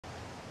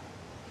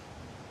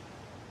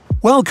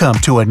Welcome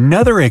to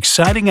another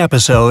exciting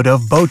episode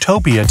of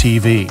Boatopia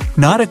TV,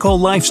 nautical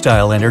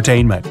lifestyle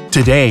entertainment.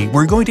 Today,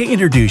 we're going to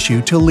introduce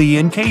you to Lee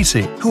and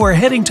Casey, who are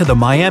heading to the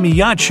Miami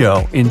Yacht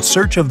Show in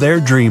search of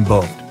their dream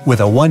boat. With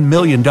a $1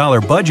 million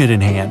budget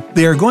in hand,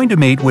 they are going to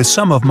meet with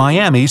some of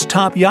Miami's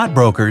top yacht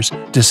brokers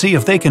to see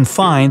if they can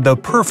find the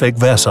perfect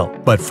vessel.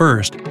 But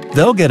first,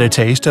 they'll get a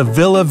taste of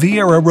Villa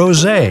Rivera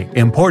Rosé,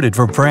 imported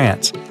from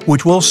France,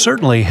 which will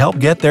certainly help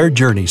get their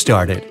journey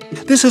started.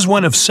 This is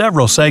one of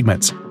several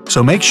segments,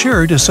 so make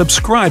sure to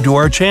subscribe to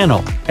our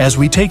channel as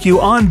we take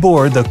you on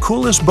board the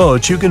coolest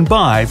boats you can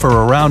buy for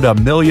around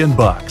 $1 million.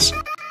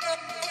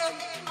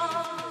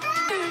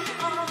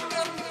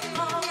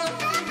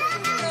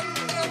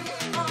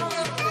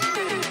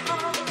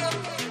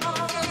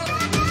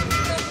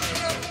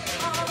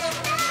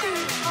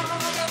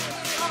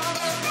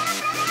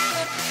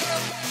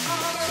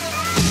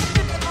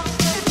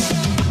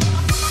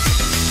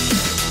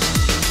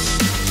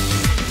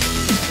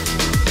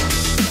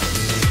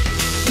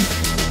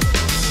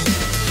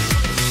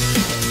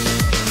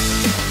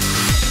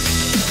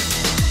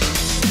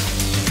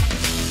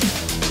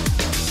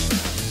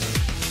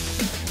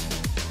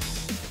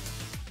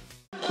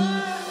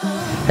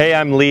 Hey,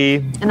 I'm Lee.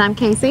 And I'm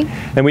Casey.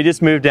 And we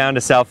just moved down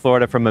to South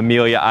Florida from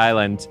Amelia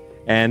Island.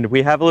 And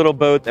we have a little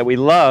boat that we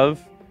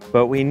love,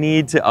 but we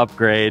need to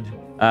upgrade.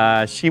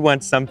 She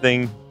wants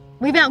something.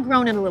 We've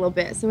outgrown it a little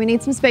bit, so we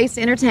need some space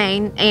to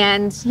entertain.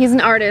 And he's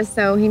an artist,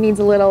 so he needs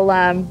a little...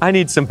 I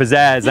need some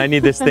pizzazz. I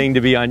need this thing to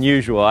be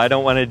unusual. I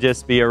don't want to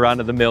just be a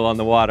run-of-the-mill on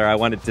the water. I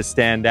want it to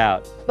stand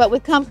out. But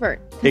with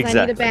comfort, because Exactly.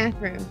 I need a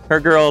bathroom. Her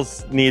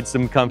girls need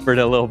some comfort,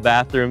 a little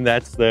bathroom.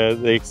 That's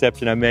the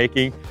exception I'm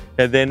making.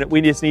 And then we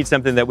just need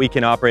something that we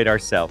can operate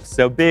ourselves.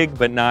 So big,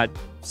 but not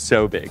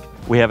so big.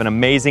 We have an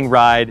amazing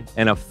ride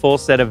and a full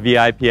set of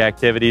VIP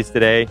activities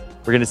today.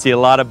 We're going to see a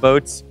lot of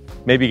boats.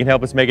 Maybe you can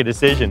help us make a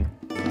decision.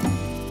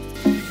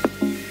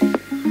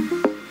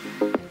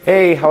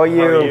 Hey, how are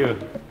you? How are you?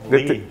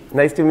 Lee.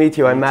 Nice to meet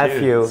you. I'm You too.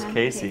 Matthew. It's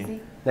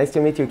Casey. Nice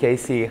to meet you,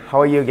 Casey. How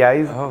are you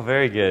guys? Oh,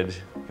 very good.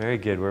 Very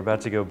good. We're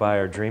about to go buy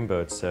our dream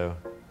boat, so...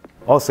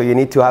 Also, you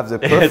need to have the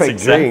perfect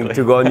exactly. drink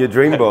to go on your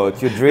dream boat.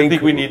 You drink. I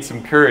think we need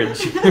some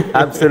courage.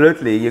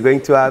 Absolutely. You're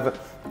going to have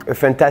a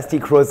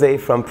fantastic rosé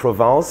from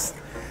Provence.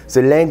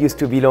 The land used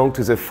to belong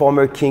to the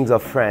former kings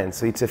of France,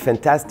 so it's a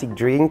fantastic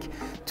drink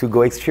to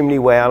go extremely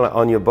well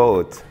on your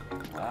boat.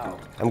 Wow.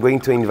 I'm going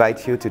to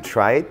invite you to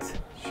try it.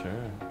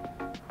 Sure.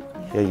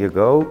 Here you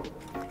go.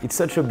 It's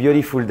such a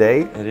beautiful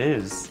day. It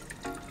is.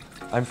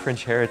 I'm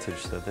French heritage,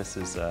 so this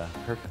is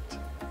perfect.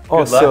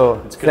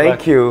 Also,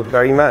 thank you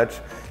very much.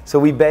 So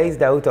we're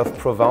based out of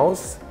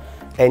Provence,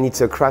 and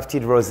it's a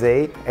crafted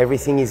rosé.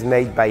 Everything is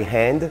made by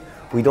hand.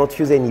 We don't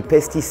use any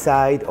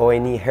pesticide or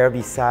any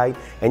herbicide,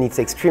 and it's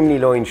extremely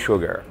low in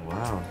sugar.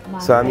 Wow.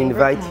 So I'm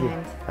invite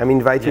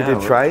you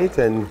to try it,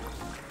 and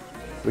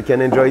we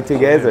can enjoy it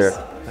together.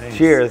 Cheers.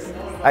 Cheers.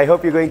 I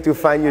hope you're going to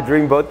find your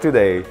dream boat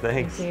today.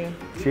 Thanks. Thank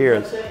you.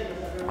 Cheers.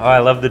 Oh, I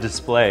love the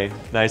display.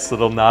 Nice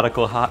little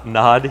nautical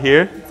nod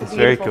here. It's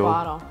very cool.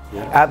 Bottle.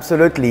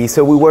 Absolutely.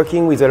 So we're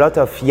working with a lot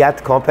of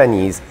yacht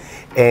companies,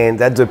 and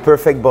that's the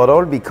perfect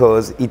bottle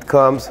because it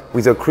comes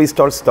with a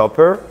crystal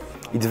stopper.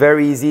 It's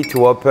very easy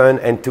to open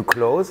and to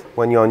close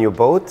when you're on your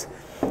boat.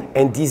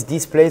 And these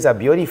displays are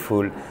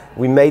beautiful.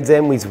 We made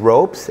them with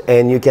ropes,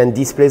 and you can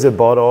display the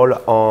bottle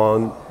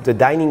on the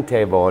dining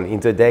table in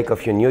the deck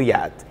of your new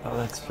yacht. Oh,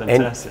 that's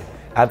fantastic.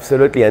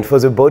 Absolutely, and for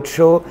the boat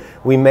show,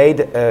 we made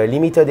a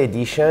limited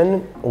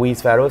edition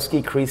with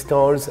Swarovski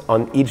crystals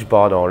on each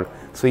bottle.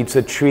 So it's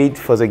a treat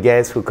for the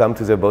guests who come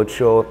to the boat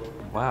show.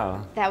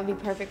 Wow. That would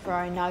be perfect for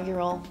our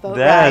inaugural boat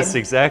Yes, ride.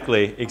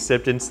 exactly.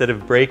 Except instead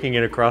of breaking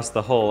it across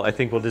the hull, I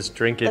think we'll just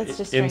drink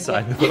it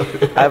inside the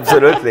boat.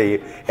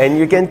 Absolutely, and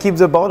you can keep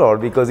the bottle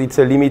because it's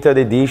a limited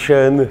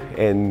edition,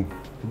 and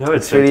No,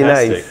 it's really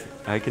fantastic. nice.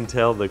 I can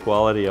tell the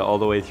quality all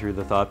the way through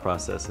the thought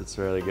process. It's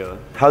really good.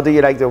 How do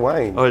you like the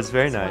wine? Oh, it's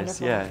very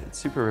nice. Wonderful. Yeah, it's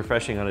super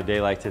refreshing on a day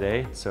like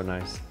today. It's so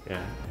nice.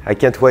 Yeah. I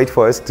can't wait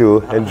for us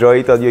to enjoy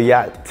it on your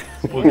yacht.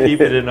 We'll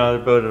keep it in our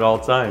boat at all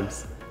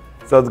times.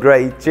 Sounds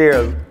great.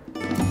 Cheers.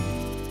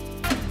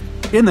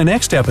 In the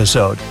next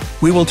episode,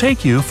 we will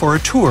take you for a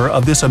tour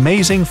of this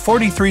amazing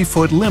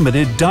 43-foot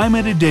limited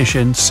Diamond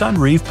Edition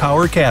Sunreef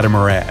Power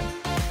Catamaran.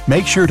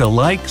 Make sure to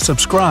like,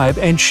 subscribe,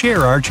 and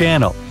share our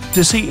channel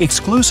to see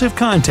exclusive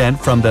content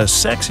from the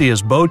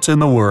sexiest boats in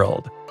the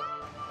world.